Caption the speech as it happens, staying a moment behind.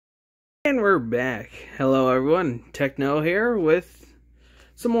And we're back. Hello everyone, Techno here with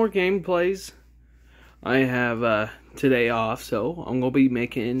some more gameplays. I have today off, so I'm going to be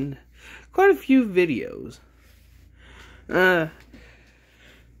making quite a few videos.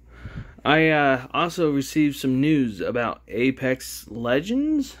 I also received some news about Apex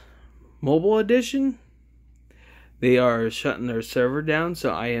Legends Mobile Edition. They are shutting their server down, so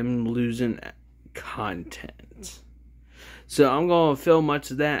I am losing content. So I'm going to film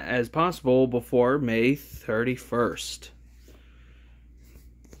much of that as possible before May 31st.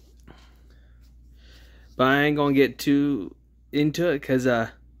 But I ain't going to get too into it because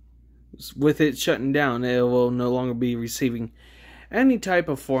with it shutting down, it will no longer be receiving any type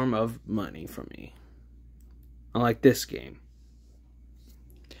of form of money from me. Unlike this game.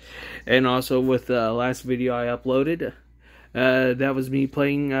 And also with the last video I uploaded, that was me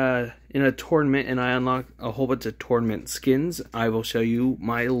playing in a tournament, and I unlocked a whole bunch of tournament skins. I will show you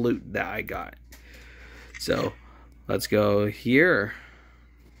my loot that I got. So, let's go here.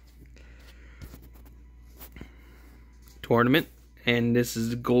 Tournament, and this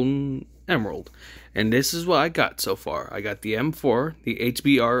is the Golden Emerald. And this is what I got so far. I got the M4, the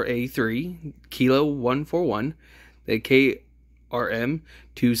HBR-A3, Kilo 141, the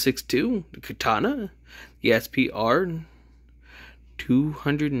KRM-262, the Katana, the SPR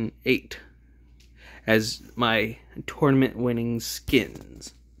 208 as my tournament winning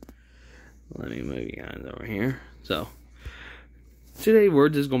skins. Let me move you guys over here. So, today we're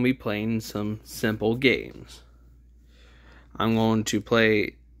just going to be playing some simple games. I'm going to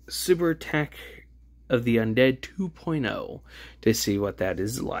play Super Attack of the Undead 2.0 to see what that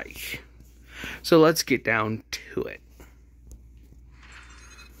is like. So let's get down to it.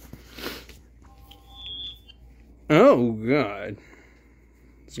 Oh god.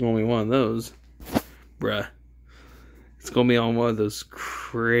 It's going to be one of those. Bruh. It's going to be on one of those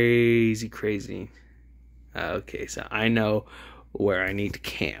crazy. Okay, so I know where I need to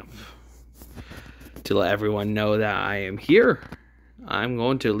camp. To let everyone know that I am here, I'm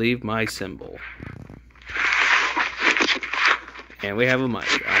going to leave my symbol. And we have a mic.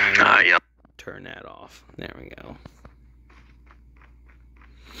 I'm going to turn that off. There we go.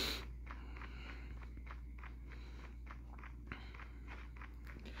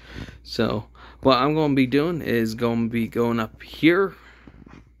 So, what I'm going to be doing is going to be going up here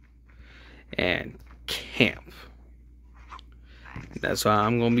and camp. That's what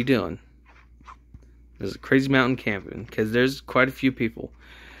I'm going to be doing. There's a crazy mountain camping because there's quite a few people.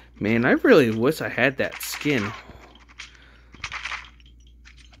 Man, I really wish I had that skin.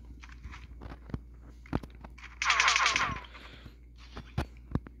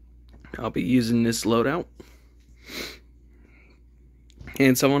 I'll be using this loadout.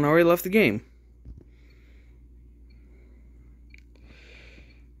 And someone already left the game.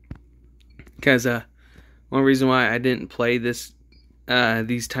 Because one reason why I didn't play these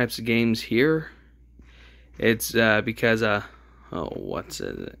types of games here, it's because what's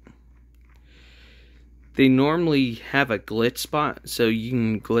it? They normally have a glitch spot, so you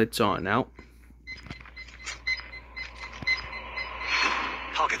can glitch on out.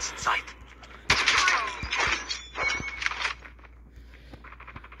 Targets in sight.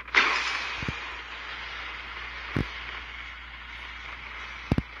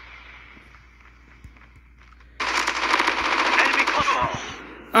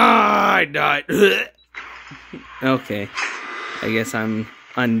 I died. Okay. I guess I'm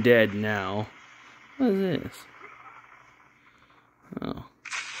undead now. What is this? Oh.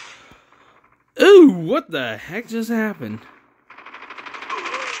 Ooh, what the heck just happened?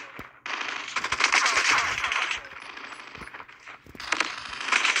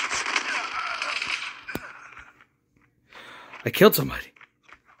 I killed somebody.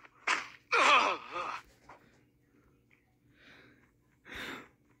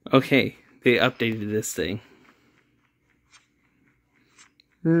 Okay, they updated this thing.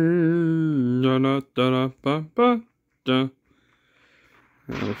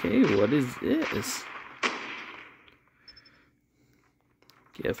 Okay, what is this?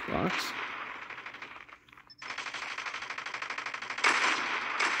 Gift box.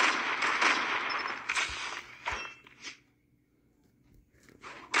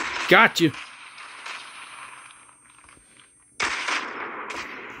 Got you.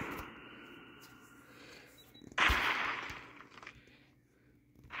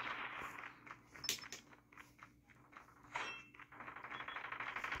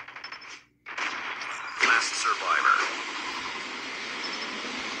 Last survivor.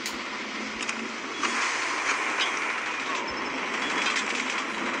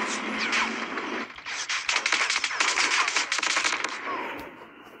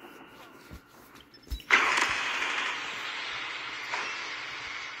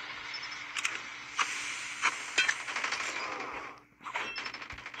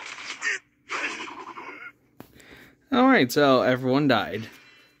 Alright, so everyone died.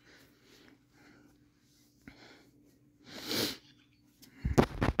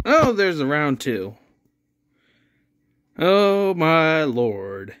 Oh, there's a round 2. Oh my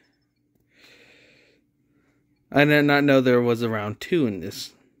lord. I did not know there was a round 2 in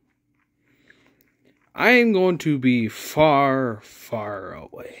this. I am going to be far, far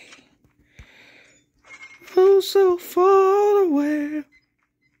away. Oh, so far away.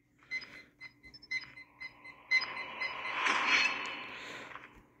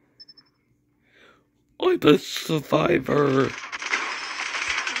 I'm a survivor. Enemy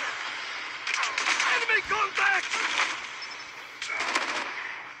contact!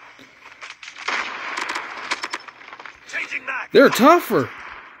 Changing back. They're tougher.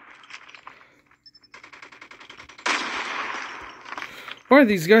 Why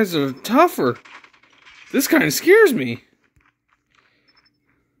these guys are tougher? This kind of scares me.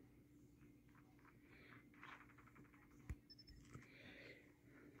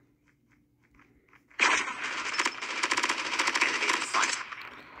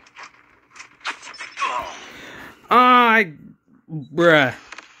 Bruh.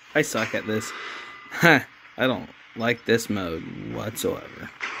 I suck at this. I don't like this mode whatsoever.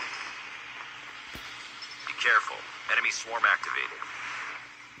 Be careful. Enemy swarm activated.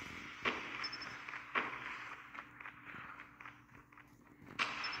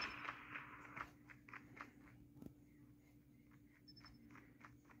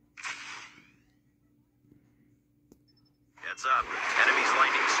 Heads up. Enemy's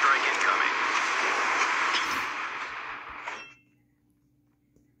lightning strike incoming.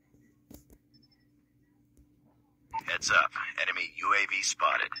 Heads up. Enemy UAV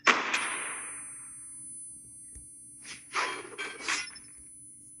spotted.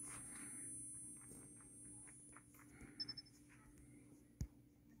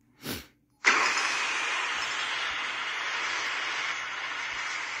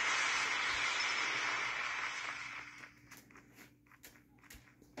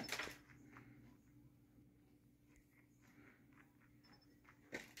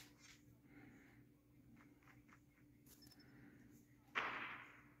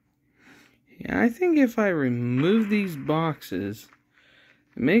 Yeah, I think if I remove these boxes,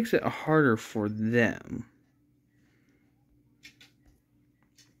 it makes it harder for them.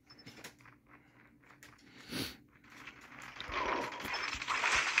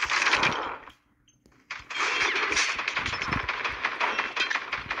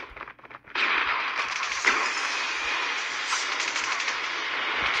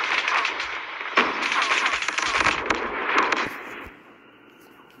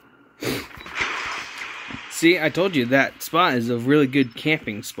 See, I told you that spot is a really good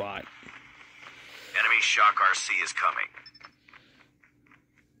camping spot. Enemy Shock RC is coming.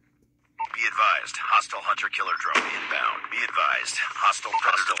 Be advised, hostile hunter-killer drone inbound. Be advised, hostile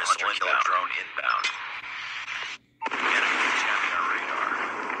predator missile killer drone inbound. Enemy jamming our radar.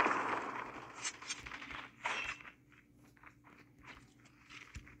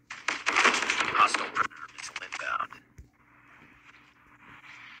 Hostile predator missile inbound.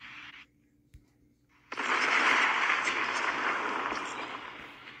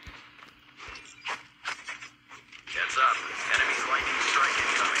 Heads up. Enemy's lightning strike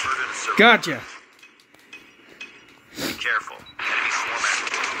incoming. Further to survey. Gotcha. Be careful. Enemy swarm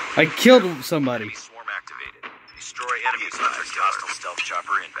activated. I killed somebody. Enemy swarm activated. Destroy enemy's hostile stealth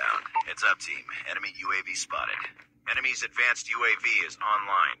chopper inbound. Heads up, team. Enemy UAV spotted. Enemy's advanced UAV is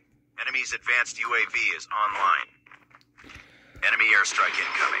online. Enemy's advanced UAV is online. Enemy airstrike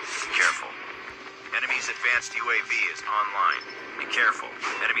incoming. Be careful. Enemy's advanced UAV is online. Be careful.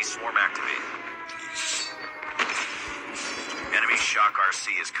 Enemy swarm activated. Enemy Shock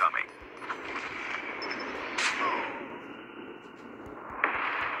RC is coming.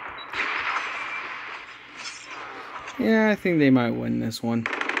 Yeah, I think they might win this one. Be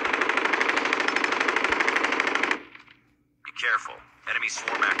careful. Enemy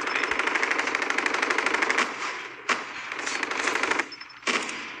swarm activated.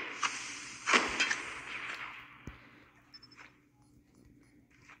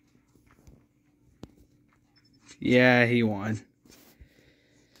 Yeah, he won.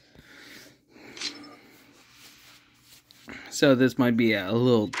 So this might be a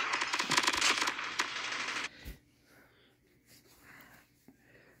little...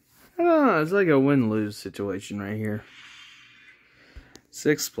 I don't know, it's like a win-lose situation right here.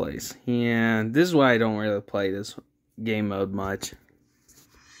 6th place. Yeah, this is why I don't really play this game mode much.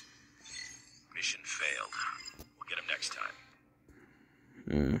 Mission failed. We'll get him next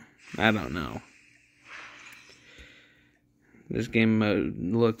time. I don't know. This game mode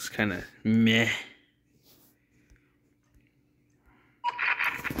looks kind of meh.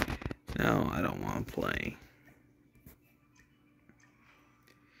 No, I don't want to play.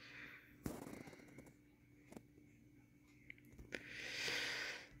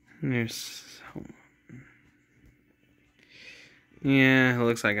 Yeah, it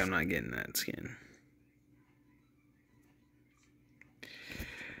looks like I'm not getting that skin.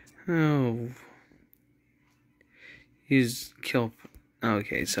 Oh. He's killed.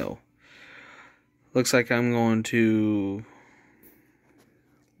 Okay, so. Looks like I'm going to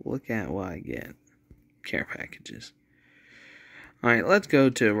look at what I get. Care packages. Alright, let's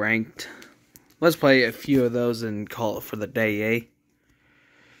go to ranked. Let's play a few of those and call it for the day, eh?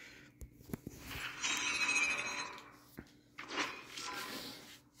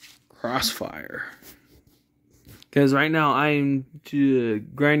 Crossfire. Because right now I'm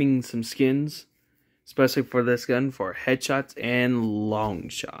grinding some skins, especially for this gun, for headshots and long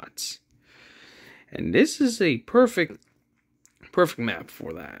shots. And this is a perfect map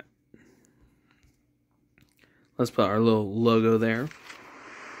for that. Let's put our little logo there.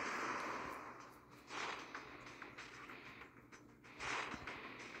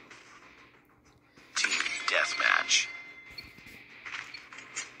 Team deathmatch.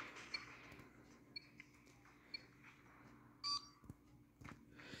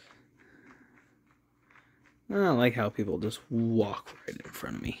 I don't like how people just walk right in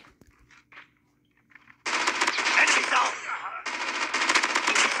front of me. Enemy down.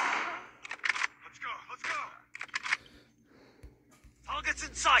 Let's go. Targets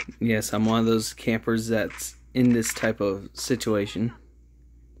in sight. Yes, I'm one of those campers that's in this type of situation.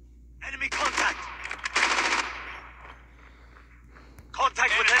 Enemy contact.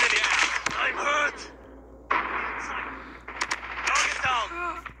 Contact with enemy. I'm hurt. Target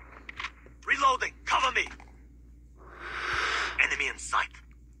down. Reloading. Cover me. Enemy in sight.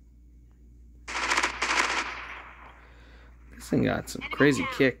 This thing got some crazy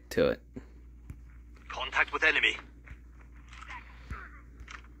kick to it. Contact with enemy.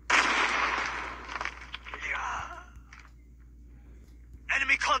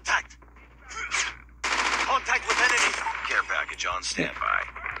 Enemy contact. Contact with enemy. Care package on standby.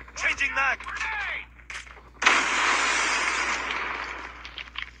 Changing mag.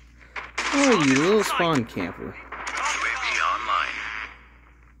 Oh, you little spawn camper. UAV online.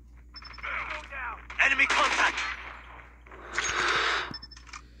 Enemy contact.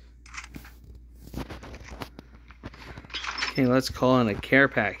 Okay, let's call in a care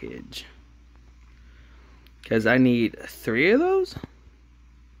package. Because I need 3 of those?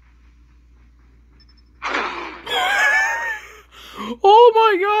 Oh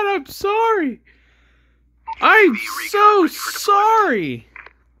my god, I'm sorry! I'm so sorry!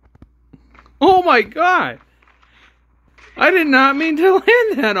 Oh my god! I did not mean to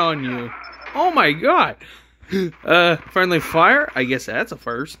land that on you! Oh my god! Friendly fire? I guess that's a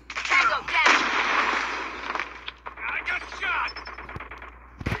first. Tango down. I got shot.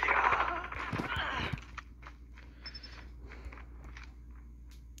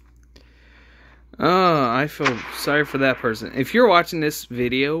 Oh, I feel sorry for that person. If you're watching this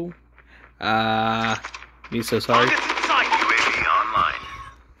video, me so sorry. Targets in sight. UAV online.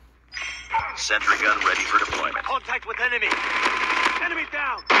 Sentry gun ready for deployment. Contact with enemy. Enemy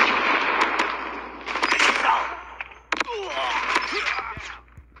down. Enemy down.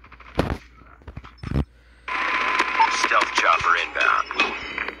 Stealth chopper inbound.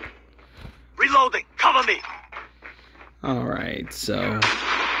 Reloading. Cover me. Alright, so...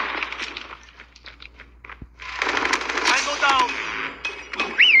 Tango down.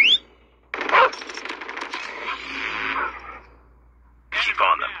 Keep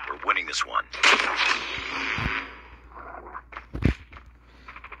on them. We're winning this one.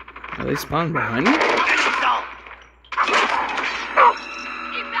 Are they spawning behind me? Enemy down.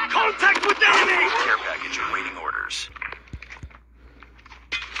 Contact with enemy. Care package awaiting orders.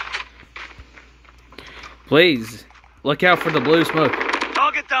 Please, look out for the blue smoke.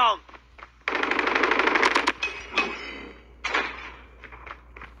 Target down.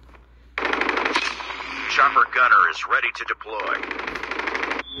 Chopper gunner is ready to deploy.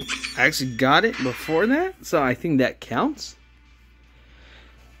 I actually got it before that, so I think that counts.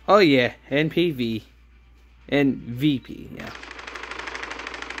 Oh yeah, NPV. And VP, yeah.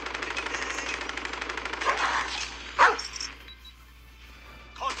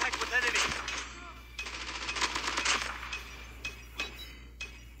 Contact with enemy.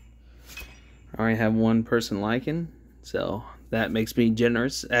 I already have one person liking, so that makes me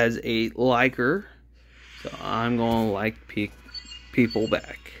generous as a liker. So I'm going to like people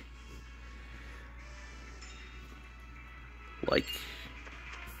back. Like.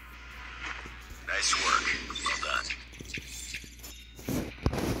 Nice work. Well done.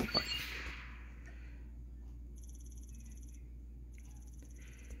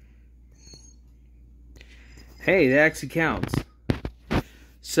 Hey, that actually counts.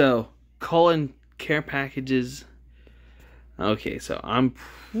 So, call in care packages. Okay, so I'm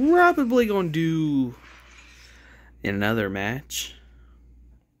probably going to do another match.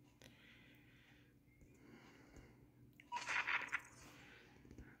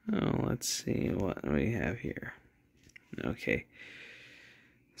 Oh, let's see what we have here. Okay.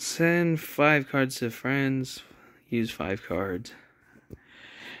 Send 5 cards to friends. Use 5 cards.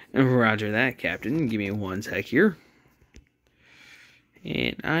 Roger that, Captain. Give me 1 sec here.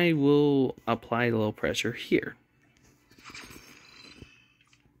 And I will apply a little pressure here.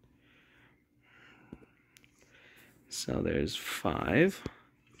 So there's 5.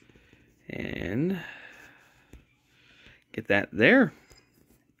 And get that there.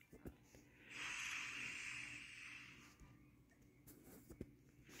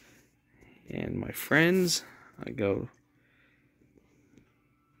 And my friends, I go.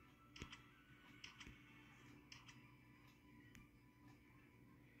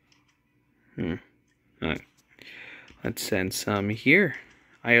 Alright. Let's send some here.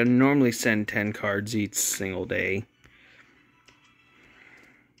 I normally send 10 cards each single day.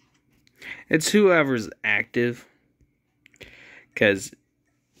 It's whoever's active. Because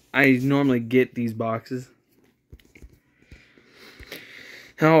I normally get these boxes.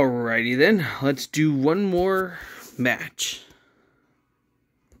 Alrighty then, let's do one more match.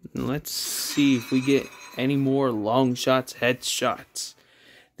 Let's see if we get any more long shots, headshots.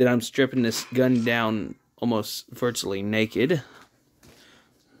 That I'm stripping this gun down almost virtually naked.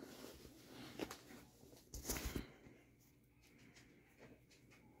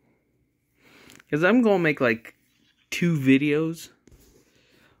 Because I'm going to make like 2 videos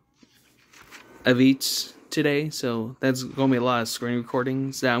of each today, so that's going to be a lot of screen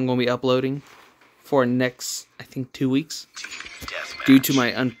recordings that I'm going to be uploading for next, I think, 2 weeks due to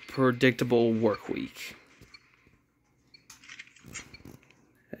my unpredictable work week.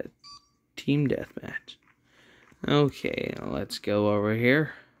 Team deathmatch. Okay, let's go over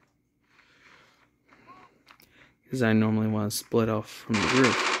here because I normally want to split off from the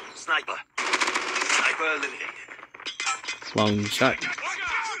group. Sniper. Sniper eliminated. Long shot.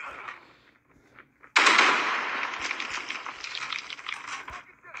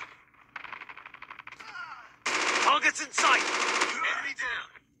 Targets in sight. Enemy down.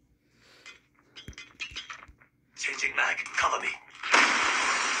 Changing mag. Cover me.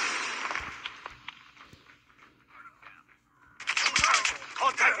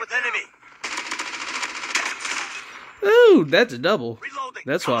 Contact with enemy. Ooh, that's a double. Reloading.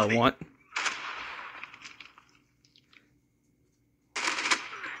 That's what Cover I me. want.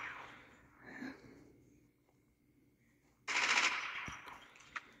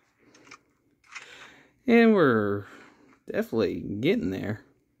 And we're definitely getting there.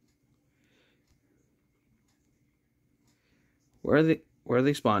 Where are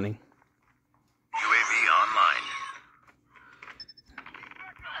they spawning? UAV online.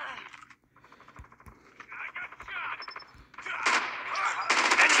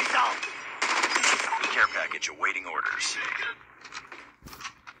 Enemy down. Care package awaiting orders.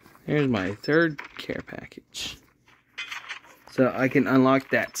 Here's my 3rd care package. So I can unlock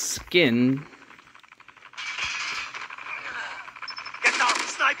that skin. Get down,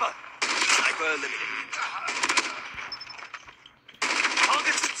 sniper. Sniper eliminated.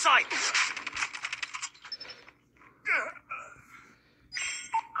 Targets in sight.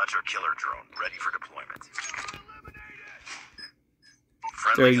 Hunter killer drone ready for deployment.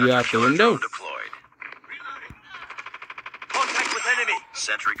 Throw you Hunter out the killer window. drone deployed. Contact with enemy.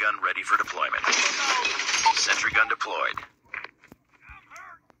 Sentry gun ready for deployment. Sentry gun deployed.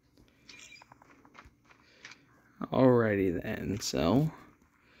 Alrighty then, so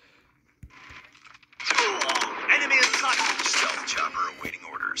Enemy in sight. Stealth chopper awaiting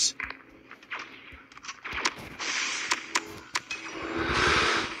orders.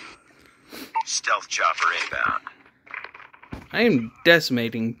 Stealth chopper inbound. I am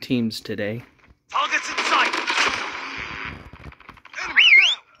decimating teams today. Targets in sight. Enemy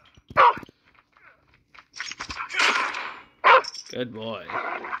down. Good boy.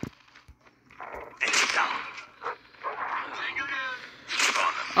 Enemy down.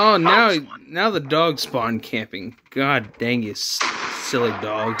 Oh, now the dog spawned camping. God dang you, silly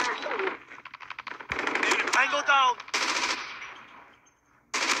dog. Tango down.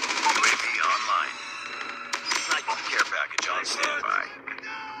 UAV online. Sniper care package on standby.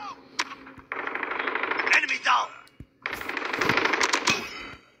 Enemy down.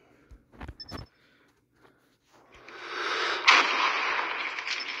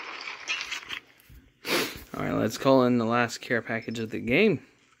 Alright, let's call in the last care package of the game.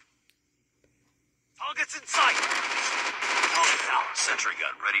 Targets in sight.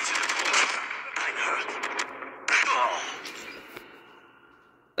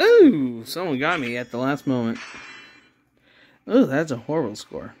 Ooh, someone got me at the last moment. Ooh, that's a horrible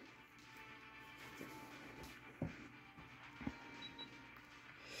score.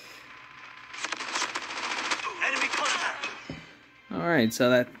 Alright, so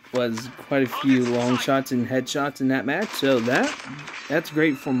that was quite a few long shots and headshots in that match, so that's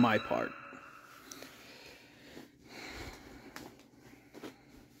great for my part.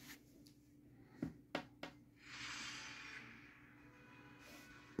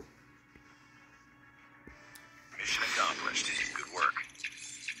 Mission accomplished. Good work.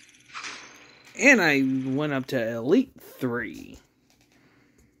 And I went up to Elite 3.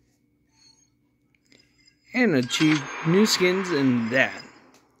 And achieved new skins and that.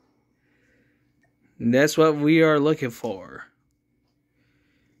 And that's what we are looking for.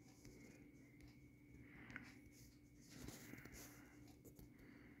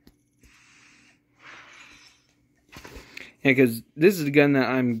 Yeah, because this is the gun that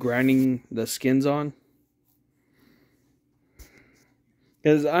I'm grinding the skins on.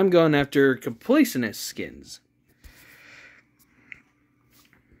 Because I'm going after completionist skins.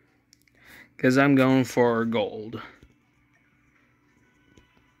 Because I'm going for gold.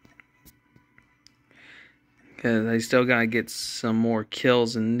 Because I still gotta get some more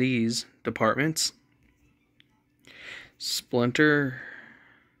kills in these departments. Splinter.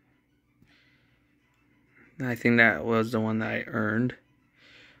 I think that was the one that I earned.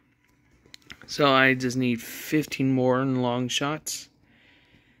 So I just need 15 more in long shots.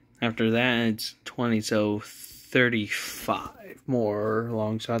 After that, it's 20, so 35 more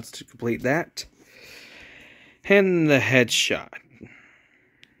long shots to complete that. And the headshot.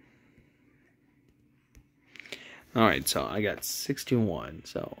 Alright, so I got 61.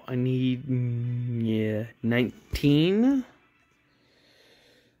 So I need 19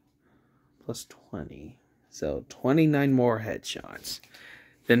 plus 20. So 29 more headshots.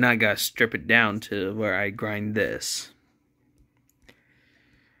 Then I gotta strip it down to where I grind this.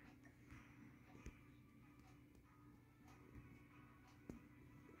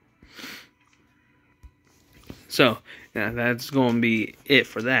 So, yeah, that's going to be it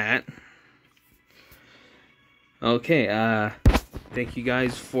for that. Okay, thank you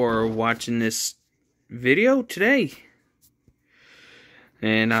guys for watching this video today.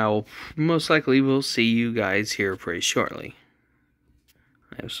 And I'll most likely will see you guys here pretty shortly.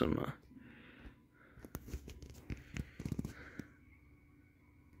 I have some,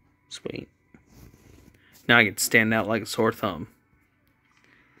 sweet. Now I can stand out like a sore thumb.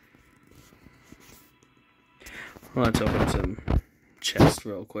 Let's open some chests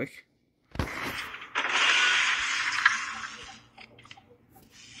real quick.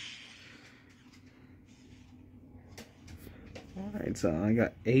 Alright, so I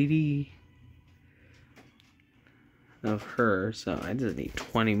got 80 of her, so I just need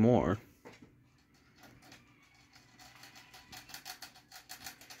 20 more.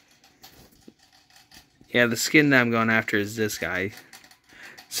 Yeah, the skin that I'm going after is this guy.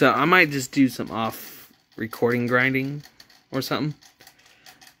 So I might just do some off recording grinding or something.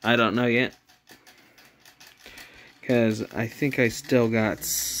 I don't know yet. Because I think I still got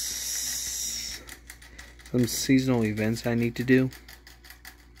some seasonal events I need to do.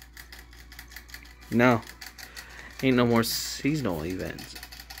 No. Ain't no more seasonal events.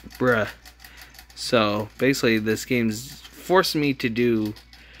 Bruh. So, basically, this game's forcing me to do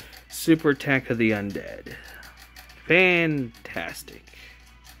Super Attack of the Undead. Fantastic.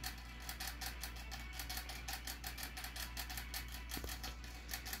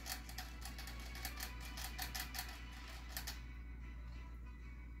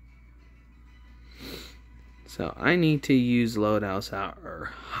 So I need to use loadouts that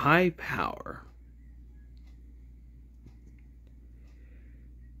are high power.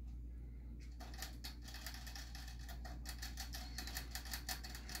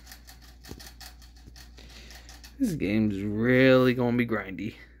 This game's really gonna be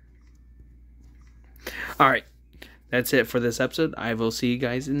grindy. Alright, that's it for this episode. I will see you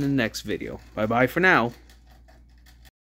guys in the next video. Bye bye for now.